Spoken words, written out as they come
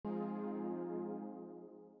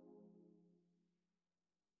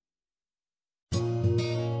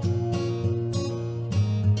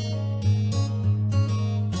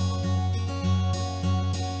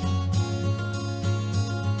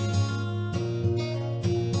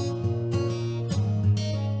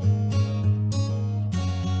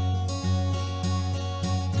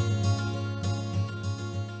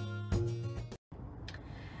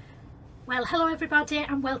Well, hello everybody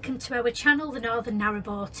and welcome to our channel, the Northern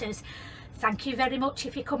Narrowboaters. Thank you very much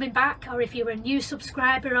if you're coming back, or if you're a new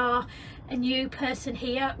subscriber or a new person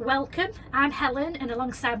here, welcome. I'm Helen, and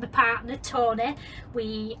alongside my partner Tony,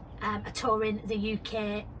 we are touring the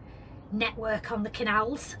UK network on the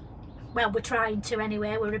canals. Well, we're trying to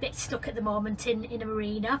anyway. We're a bit stuck at the moment in a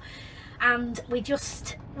marina, and we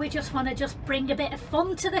just want to bring a bit of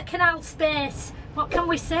fun to the canal space. What can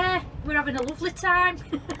we say? We're having a lovely time.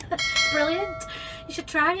 Brilliant. You should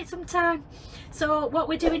try it sometime. So what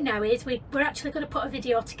we're doing now is we're actually going to put a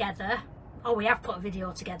video together, or we have put a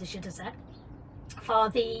video together, should I say,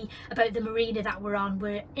 for about the marina that we're on.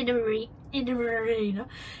 We're in a marina.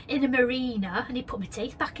 I need to put my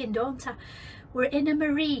teeth back in, don't I? We're in a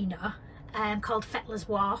marina called Fettler's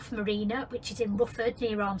Wharf Marina, which is in Rufford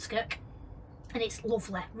near Ormskirk, and it's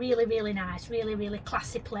lovely, really nice, really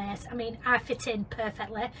classy place. I mean, I fit in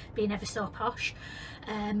perfectly, being ever so posh.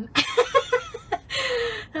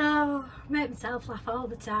 Oh, I make myself laugh all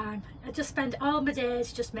the time. I just spend all my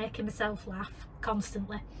days just making myself laugh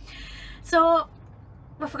constantly. So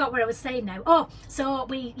I forgot what I was saying now. Oh, so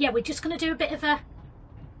we're just going to do a bit of a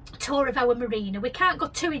tour of our marina. We can't go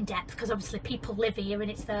too in depth because obviously people live here and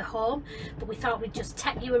it's their home, but we thought we'd just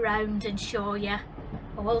take you around and show you.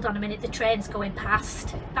 Oh, hold on a minute, the train's going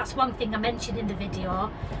past. That's one thing I mentioned in the video.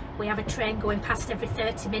 We have a train going past every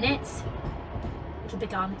 30 minutes. It'll be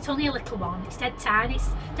gone. It's only a little one. It's dead tiny. It's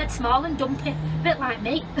dead small and dumpy. A bit like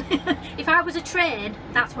me. If I was a train,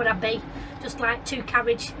 that's what I'd be. Just like two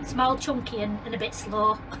carriage, small, chunky and a bit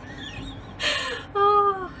slow.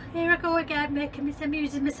 Oh, here I go again,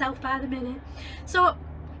 amusing myself by the minute. So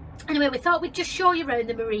anyway, we thought we'd just show you around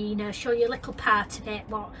the marina, show you a little part of it,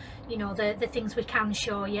 what, you know, the things we can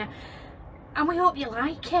show you, and we hope you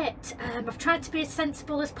like it. I've tried to be as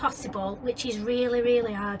sensible as possible, which is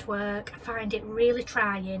really hard work. I find it really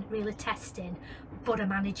trying, really testing, but I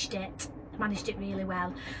managed it really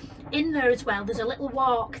well. In there as well, there's a little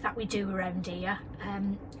walk that we do around here.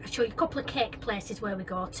 I'll show you a couple of cake places where we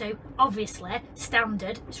go to. Obviously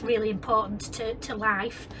standard, it's really important to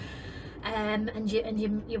life and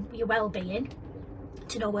your well-being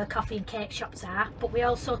to know where coffee and cake shops are, but we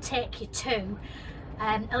also take you to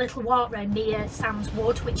a little walk round near Sam's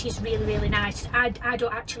Wood, which is really nice. I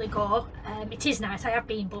don't actually go. It is nice, I have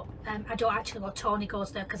been, but I don't actually go. Tony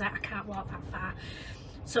goes there because I can't walk that far,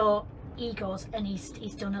 so he goes and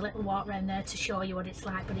he's done a little walk around there to show you what it's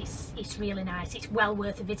like. But it's really nice. It's well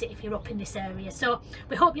worth a visit if you're up in this area. So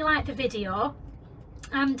we hope you like the video,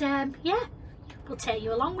 and yeah, we'll take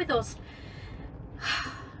you along with us.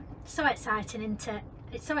 So exciting, isn't it?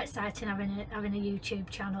 It's so exciting having a YouTube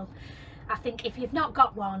channel. I think if you've not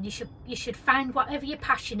got one, you should find whatever your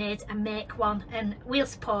passion is and make one, and we'll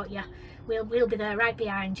support you. We'll be there right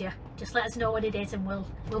behind you. Just let us know what it is and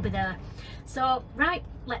we'll be there. So right,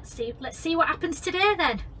 let's see what happens today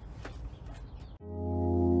then.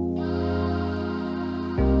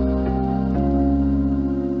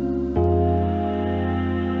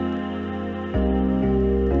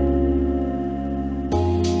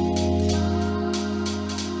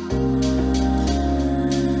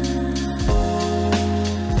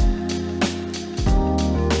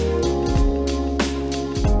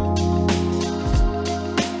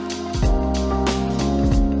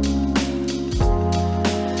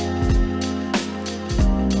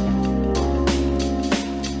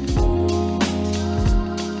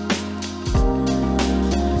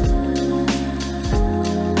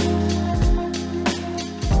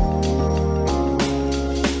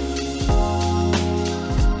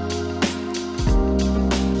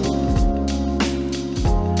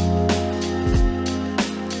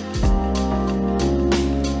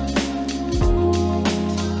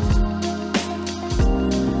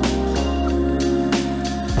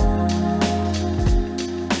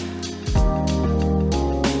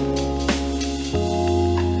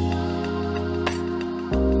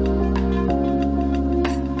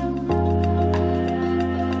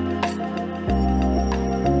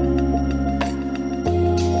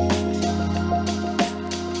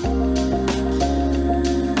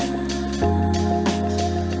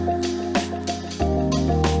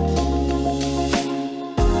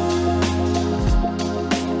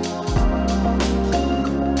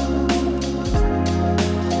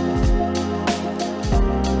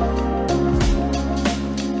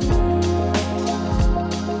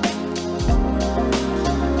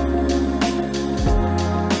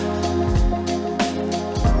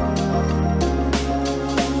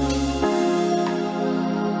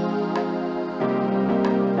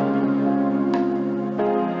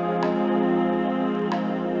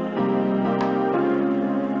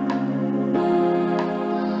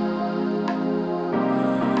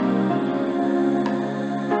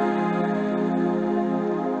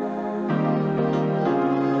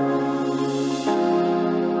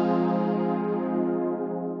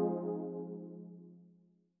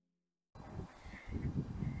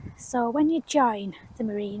 So when you join the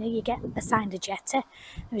marina, you get assigned a jetty.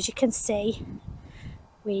 As you can see,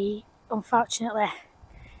 we unfortunately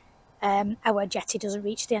our jetty doesn't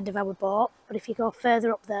reach the end of our boat, but if you go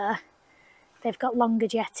further up there, they've got longer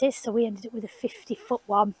jetties. So we ended up with a 50-foot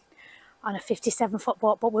one on a 57-foot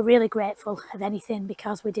boat, but we're really grateful of anything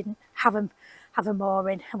because we didn't have a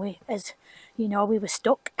mooring, and we, as you know, we were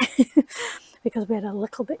stuck because we had a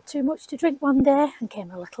little bit too much to drink one day and came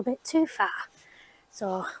a little bit too far.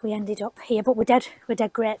 So we ended up here, but we're dead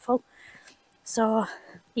grateful. So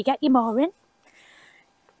you get your mooring.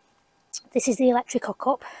 This is the electric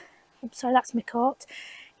hookup. Oops, sorry, that's my coat.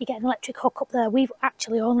 You get an electric hookup there. We've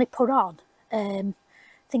actually only put on, I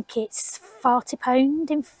think it's £40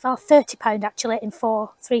 or £30 actually in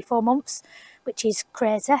 3-4 months, which is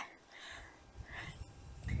crazy.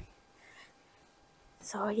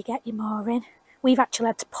 So you get your mooring. We've actually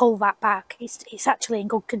had to pull that back. It's actually in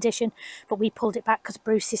good condition, but we pulled it back because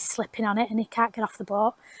Bruce is slipping on it and he can't get off the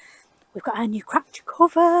boat. We've got our new crash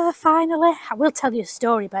cover finally. I will tell you a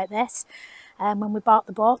story about this. When we bought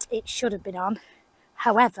the boat, it should have been on.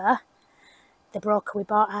 However, the broker we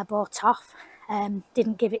bought our boat off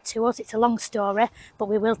didn't give it to us. It's a long story, but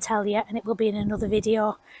we will tell you, and it will be in another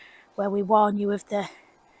video where we warn you of the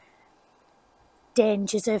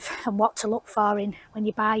dangers of and what to look for in when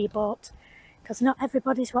you buy your boat, because not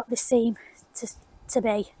everybody's what they seem to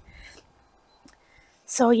be.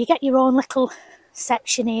 So you get your own little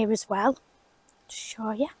section here as well. Just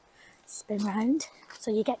show you, spin round.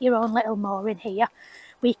 So you get your own little mooring here.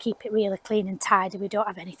 We keep it really clean and tidy. We don't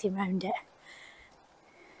have anything round it.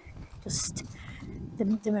 Just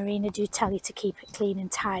the marina do tell you to keep it clean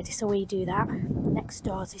and tidy, so we do that. Next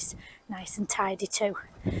doors is nice and tidy too.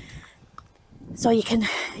 So you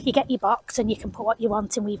get your box and you can put what you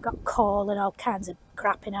want in. We've got coal and all kinds of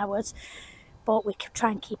crap in ours, but we can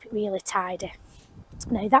try and keep it really tidy.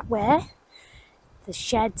 Now that way, there's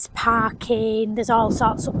sheds, parking, there's all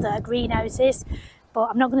sorts up there, greenhouses, but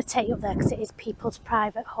I'm not going to take you up there because it is people's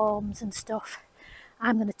private homes and stuff.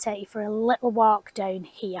 I'm going to take you for a little walk down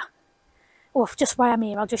here. Oh, just while I'm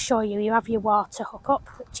here, I'll just show you. You have your water hookup,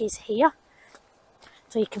 which is here,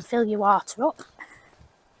 so you can fill your water up.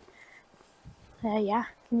 There you are,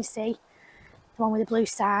 can you see? The one with the blue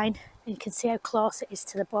sign, and you can see how close it is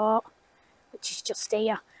to the boat, which is just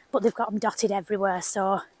here. But they've got them dotted everywhere,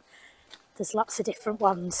 so there's lots of different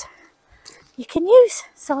ones you can use.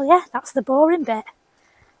 So yeah, that's the boring bit.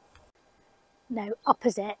 Now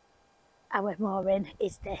opposite our mooring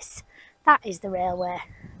is this. That is the railway.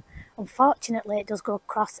 Unfortunately, it does go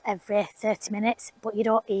across every 30 minutes, but you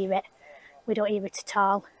don't hear it. We don't hear it at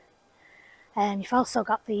all. You've also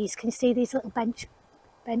got these, can you see these little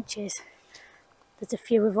benches? There's a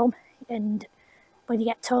few of them, and when you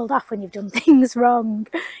get told off when you've done things wrong,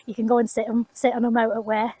 you can go and sit on a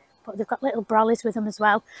motorway, but they've got little brollies with them as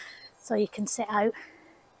well, so you can sit out.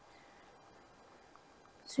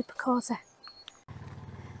 Super cosy.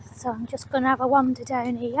 So I'm just going to have a wander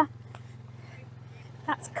down here.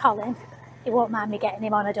 That's Colin. He won't mind me getting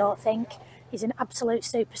him on, I don't think. He's an absolute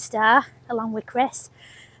superstar, along with Chris.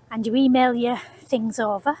 And you email your things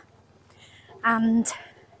over, and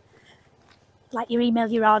like you email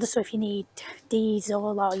your order, so if you need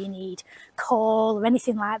diesel or you need coal or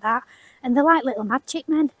anything like that, and they're like little magic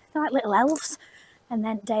men, they're like little elves, and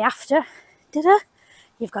then day after,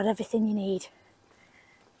 you've got everything you need.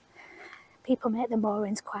 People make the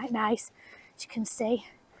moorings quite nice, as you can see.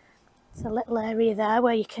 There's a little area there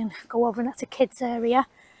where you can go over, and that's a kids area,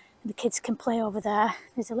 and the kids can play over there.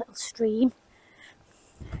 There's a little stream.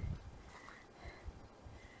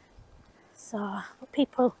 So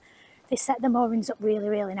people, they set the moorings up really,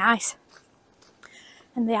 really nice.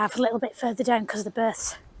 And they have a little bit further down because the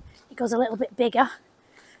berth, it goes a little bit bigger.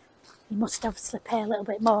 You must obviously pay a little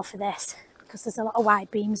bit more for this because there's a lot of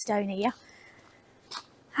wide beams down here.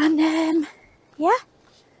 And yeah,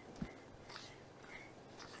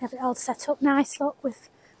 they have it all set up nice, look, with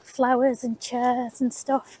flowers and chairs and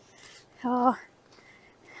stuff. Oh,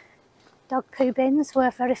 dog poo bins,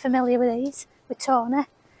 we're very familiar with these, with Tony.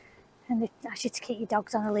 And they ask you to keep your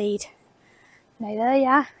dogs on a lead. Now there you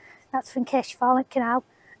are, that's in case you fall in CANAL.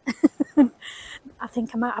 I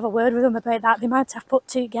think I might have a word with them about that. They might have put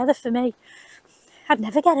two together for me. I'd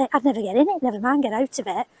never get in it, never mind get out of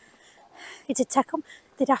it. It'd take them,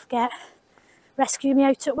 they'd have to rescue me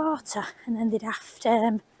out of water, and then they'd have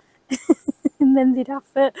to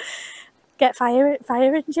get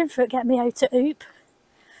fire engine for get me out of hoop.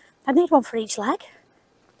 I'd need one for each leg.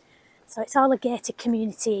 So it's all a gated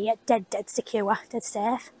community, dead secure, dead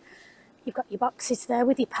safe. You've got your boxes there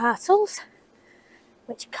with your parcels,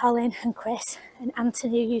 which Colin and Chris and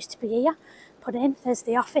Anthony, who used to be here, put in. There's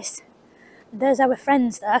the office There's our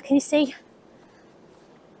friends there. Can you see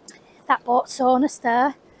that boat Sonus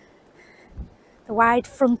there? The Wide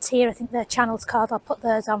Frontier, I think their channel's called. I'll put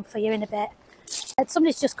theirs on for you in a bit.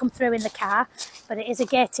 Somebody's just come through in the car, but it is a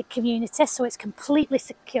gated community, so it's completely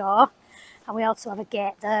secure. And we also have a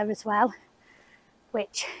gate there as well,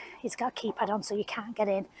 which it's got a keypad on, so you can't get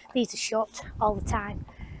in. These are shut all the time,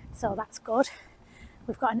 so that's good.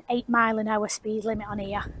 We've got an 8-mile-an-hour speed limit on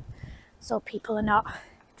here, so people are not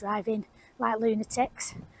driving like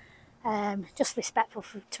lunatics. Just respectful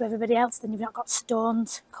to everybody else. Then you've not got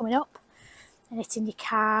stones coming up and hitting your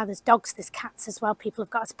car. There's dogs, there's cats as well, people have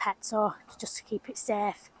got as pets, so just to keep it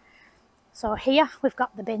safe. So here we've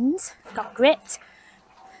got the bins, we've got grit.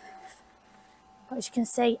 But as you can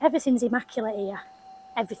see, everything's immaculate here,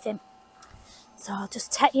 everything. So I'll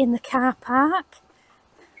just take you in the car park.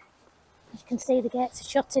 As you can see, the gates are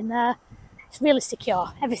shut in there. It's really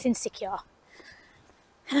secure, everything's secure.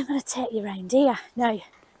 And I'm going to take you around here. Now,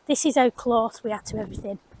 this is how close we are to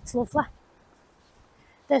everything. It's lovely.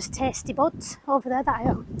 There's tasty buds over there,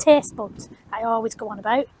 taste buds I always go on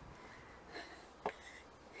about.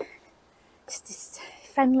 Just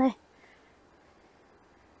friendly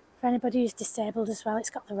for anybody who's disabled as well. It's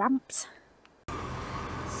got the ramps.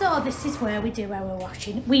 So this is where we do our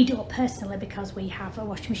washing. We do it personally because we have a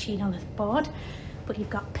washing machine on the board, but you've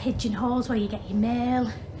got pigeonholes where you get your mail.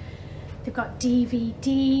 They've got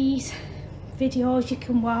DVDs, videos you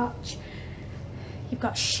can watch. You've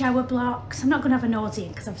got shower blocks. I'm not going to have a nosy in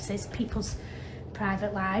because obviously it's people's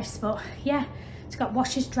private lives, but yeah, it's got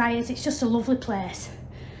washers, dryers. It's just a lovely place.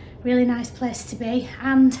 Really nice place to be.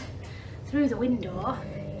 And through the window,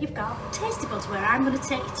 you've got Tasty Buds where I'm going to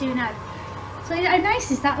take you to now. So how nice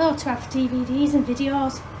is that though, to have DVDs and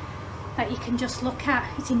videos that you can just look at.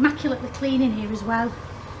 It's immaculately clean in here as well.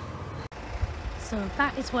 So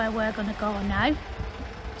that is where we're going to go now.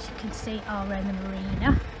 As you can see, all around the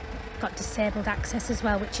marina. Got disabled access as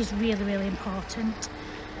well, which is really, really important.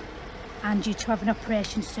 And due to have an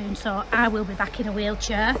operation soon, so I will be back in a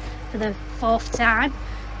wheelchair for the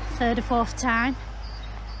third or fourth time.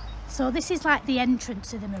 So this is like the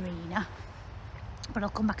entrance of the marina, but I'll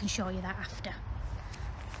come back and show you that after.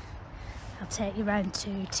 I'll take you round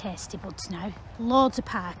to Tasty Buds now. Loads of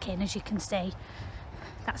parking, as you can see.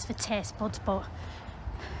 That's for Taste Buds, but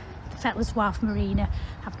the Fettler's Wharf Marina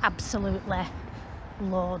have absolutely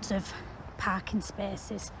loads of parking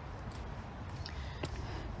spaces.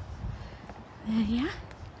 There you are.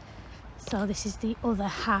 So this is the other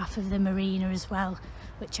half of the marina as well,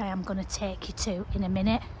 which I am going to take you to in a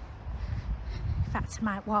minute. In fact, I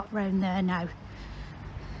might walk round there now.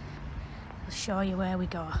 I'll show you where we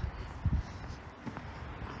go.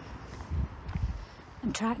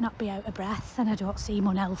 And try to not be out of breath and I don't seem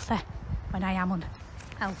unhealthy when I am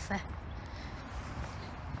unhealthy.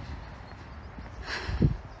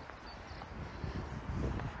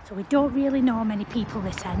 So we don't really know many people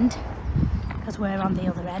this end because we're on the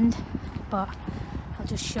other end, but I'll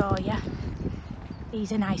just show you.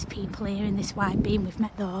 These are nice people here in this white beam. We've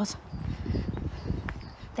met those.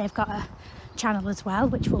 They've got a channel as well,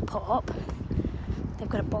 which we'll put up. They've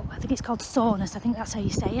got a boat, I think it's called Sonus, I think that's how you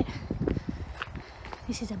say it.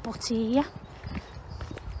 This is a butty here.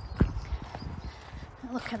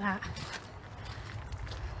 Look at that.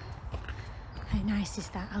 How nice is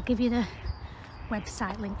that? I'll give you the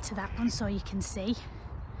website link to that one so you can see.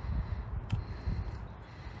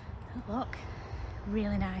 Look,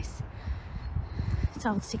 really nice. It's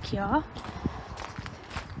all secure.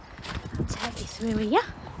 I'll take you through here.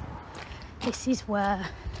 This is where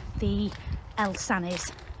the Elsan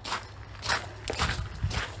is.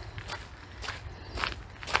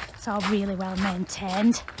 It's all really well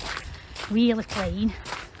maintained, really clean.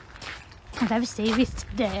 I'm very serious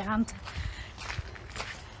today, aren't I?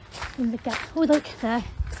 In the oh look there,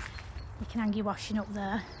 you can hang your washing up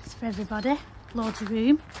there. It's for everybody. Loads of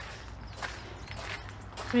room.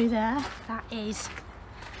 Through there, that is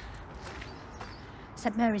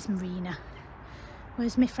St Mary's Marina.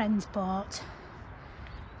 Where's my friend's boat?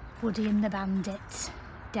 Woody and the Bandits.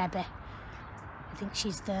 Debbie. I think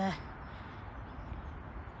she's there.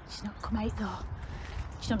 She's not come out though.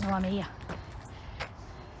 She don't know I'm here.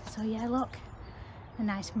 So yeah, look, a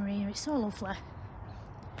nice marina. It's so lovely.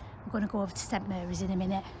 I'm going to go over to St Mary's in a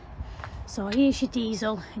minute. So here's your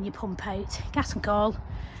diesel and your pump out. Gas and coal.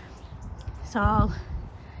 It's all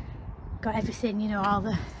got everything, you know, all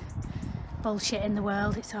the bullshit in the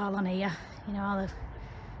world. It's all on here. You know, all the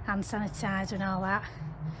hand sanitizer and all that,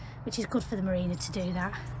 which is good for the marina to do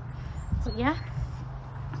that. But yeah,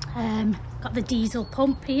 got the diesel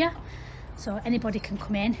pump here, so anybody can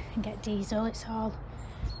come in and get diesel. It's all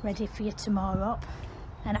ready for you to moor up.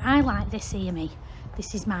 And I like this here, me.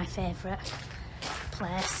 This is my favourite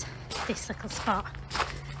place, this little spot.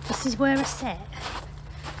 This is where I sit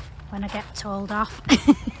when I get told off.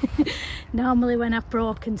 Normally when I've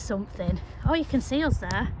broken something. Oh, you can see us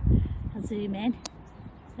there. I'll zoom in.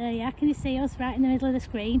 There you are, can you see us right in the middle of the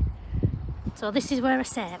screen? So this is where I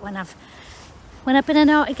sit when I've been a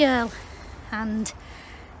naughty girl and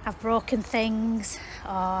I've broken things,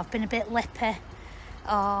 or I've been a bit lippy,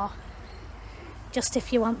 or just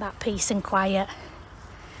if you want that peace and quiet.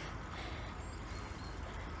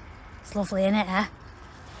 It's lovely, isn't it, eh?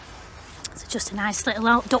 It's just a nice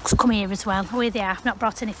little ducks come here as well. Oh, here they are. I've not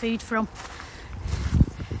brought any food for them.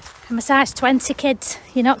 I'm a size 20, kids.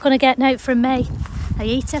 You're not going to get out from me. I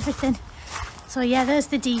eat everything. So yeah, there's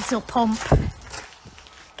the diesel pump.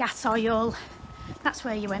 Gas oil. That's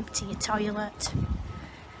where you empty your toilet.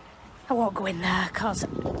 I won't go in there because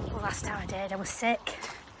the last time I did I was sick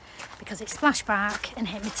because it splashed back and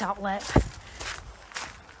hit my top lip,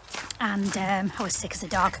 and I was sick as a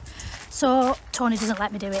dog. So Tony doesn't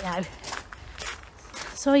let me do it now.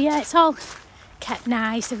 So yeah, it's all kept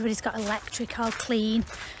nice. Everybody's got electric, all clean.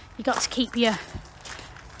 You got to keep your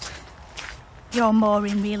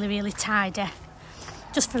mooring really, really tidy,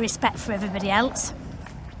 just for respect for everybody else.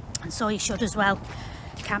 And so you should as well.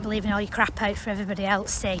 Can't be leaving all your crap out for everybody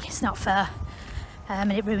else. See, it's not fair,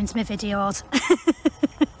 and it ruins my videos.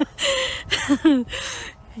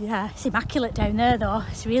 Yeah, it's immaculate down there though.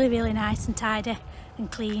 It's really, really nice and tidy and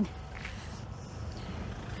clean.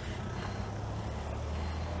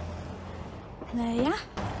 There you are.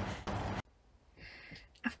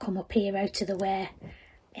 I've come up here out of the way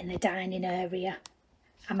in the dining area.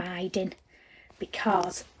 I'm hiding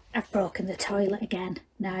because I've broken the toilet again.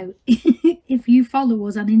 Now, if you follow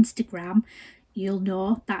us on Instagram, you'll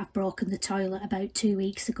know that I've broken the toilet about 2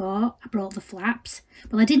 weeks ago. I broke the flaps.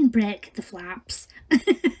 Well, I didn't break the flaps.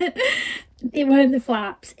 It weren't the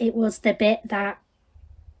flaps. It was the bit that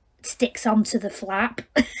sticks onto the flap.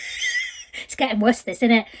 It's getting worse, this,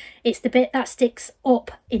 isn't it? It's the bit that sticks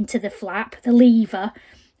up into the flap, the lever.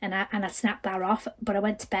 And I snapped that off, but I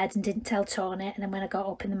went to bed and didn't tell Tony. And then when I got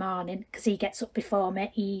up in the morning, because he gets up before me,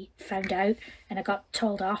 he found out and I got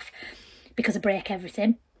told off because I break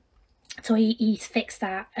everything. So he's fixed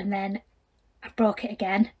that, and then I broke it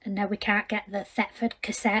again, and now we can't get the Fettler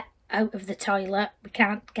cassette out of the toilet. We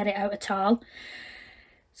can't get it out at all.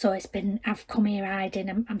 So I've come here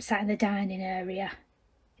hiding. I'm sat in the dining area,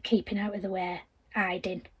 keeping out of the way,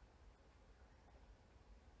 hiding.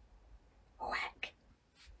 Oh, heck.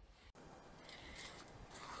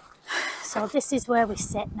 So this is where we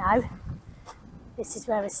sit now. This is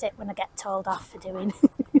where I sit when I get told off for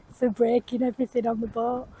for breaking everything on the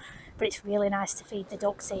boat. But it's really nice to feed the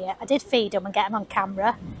ducks here. I did feed them and get them on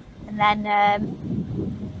camera, and then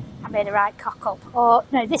I made a right cock up. Oh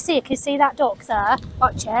no, this here, can you see that duck there?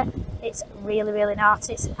 Watch it. It's really, really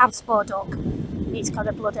naughty. It's an Abspo duck. It's got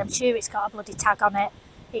a bloody, I'm sure it's got a bloody tag on it.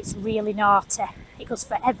 It's really naughty. It goes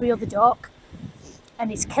for every other duck,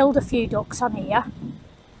 and it's killed a few ducks on here.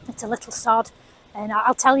 It's a little sod, and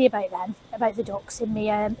I'll tell you about them, about the ducks in the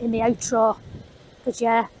outro. Because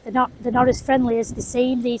yeah, they're not as friendly as they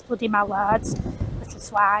seem, these bloody mallards, little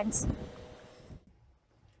swines.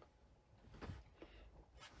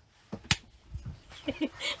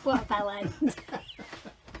 What a bell end.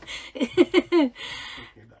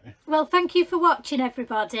 Well, thank you for watching,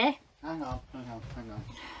 everybody. Hang on.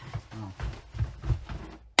 Oh.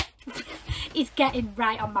 He's getting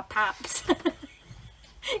right on my paps.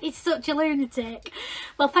 He's such a lunatic.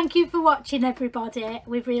 Well, thank you for watching, everybody.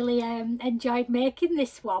 We've really enjoyed making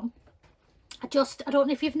this one. I don't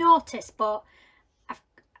know if you've noticed, but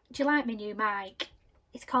do you like my new mic?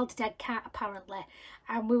 It's called a Dead Cat, apparently.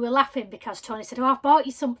 And we were laughing because Tony said, oh, I've bought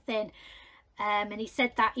you something. And he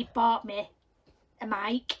said that he bought me a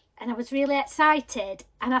mic, and I was really excited.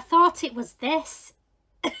 And I thought it was this.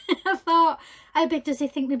 I thought, how big does he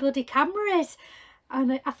think my bloody camera is?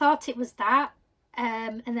 And I thought it was that.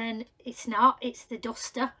 And then it's not, it's the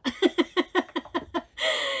duster.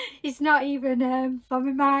 It's not even for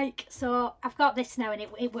my mic. So I've got this now, and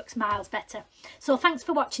it works miles better. So thanks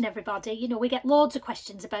for watching, everybody. You know, we get loads of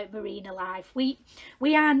questions about marina life. We're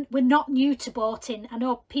not new to boating. I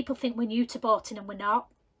know people think we're new to boating, and we're not.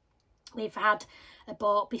 We've had a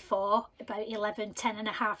boat before, about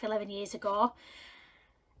 11 years ago.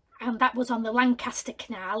 And that was on the Lancaster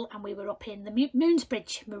Canal, and we were up in the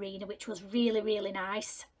Moonsbridge Marina, which was really, really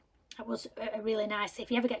nice. It was really nice.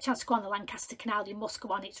 If you ever get a chance to go on the Lancaster Canal, you must go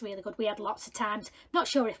on. It's really good. We had lots of times. Not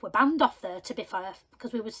sure if we're banned off there, to be fair,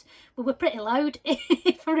 because we were pretty loud,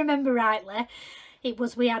 if I remember rightly.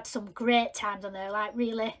 We had some great times on there, like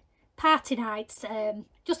really party nights,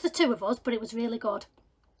 just the two of us, but it was really good.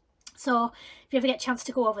 So if you ever get a chance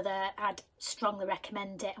to go over there, I'd strongly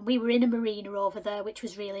recommend it. And we were in a marina over there, which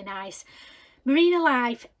was really nice. Marina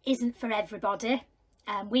life isn't for everybody.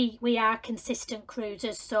 We are consistent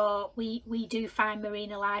cruisers, so we do find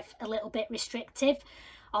marina life a little bit restrictive,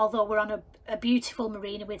 although we're on a beautiful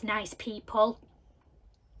marina with nice people.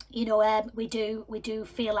 You know, we do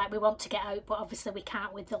feel like we want to get out, but obviously we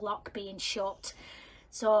can't with the lock being shut.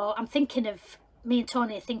 So I'm thinking of, me and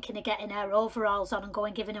Tony are thinking of getting our overalls on and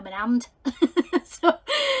going giving them an hand. So,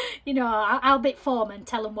 you know, I'll be foreman and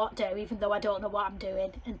tell them what to do, even though I don't know what I'm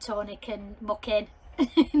doing, and Tony can muck in.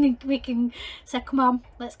 And we can say, come on,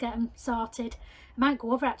 let's get them sorted. I might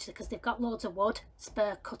go over actually, because they've got loads of wood,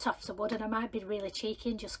 spare cut-offs of wood, and I might be really cheeky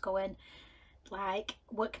and just go in, like,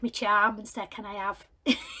 work my charm and say, can I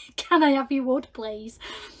have your wood, please?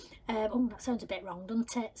 Oh, that sounds a bit wrong,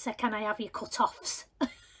 doesn't it? So can I have your cut-offs?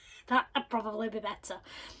 That'd probably be better.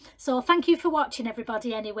 So thank you for watching,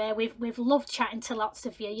 everybody. Anyway, we've loved chatting to lots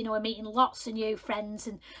of you. You know, we're meeting lots of new friends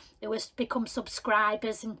and who have become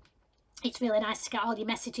subscribers, and it's really nice to get all your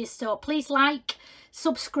messages. So please like,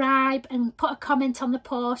 subscribe, and put a comment on the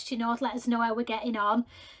post, you know, let us know how we're getting on.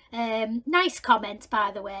 Nice comments,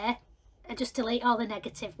 by the way. Just delete all the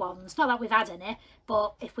negative ones. Not that we've had any,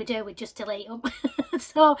 but if we do, we just delete them.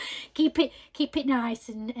 So keep it nice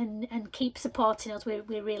and keep supporting us. We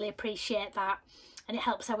really appreciate that, and it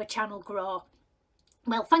helps our channel grow.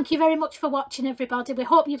 Well, thank you very much for watching, everybody. We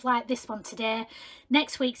hope you've liked this one today.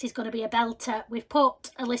 Next week's is going to be a belter. We've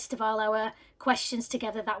put a list of all our questions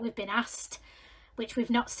together that we've been asked, which we've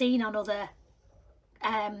not seen on other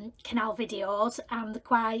canal videos, and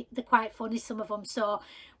they're quite funny, some of them. So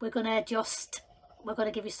we're gonna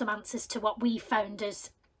give you some answers to what we found as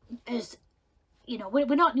you know,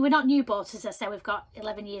 we're not new boaters, as I say. We've got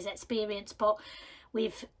 11 years experience, but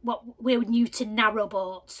we're new to narrow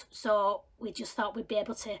boats, so we just thought we'd be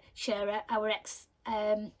able to share our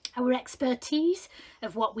expertise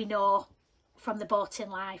of what we know from the boating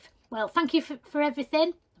life. Well, thank you for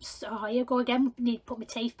everything. So here you go again, need to put my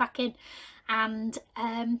teeth back in, and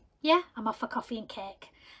yeah, I'm off for coffee and cake.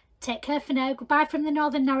 Take care for now. Goodbye from the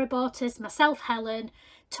Northern Narrowboaters, myself, Helen,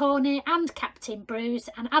 Tony and Captain Bruce,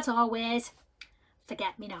 and as always,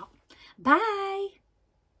 forget me not. Bye.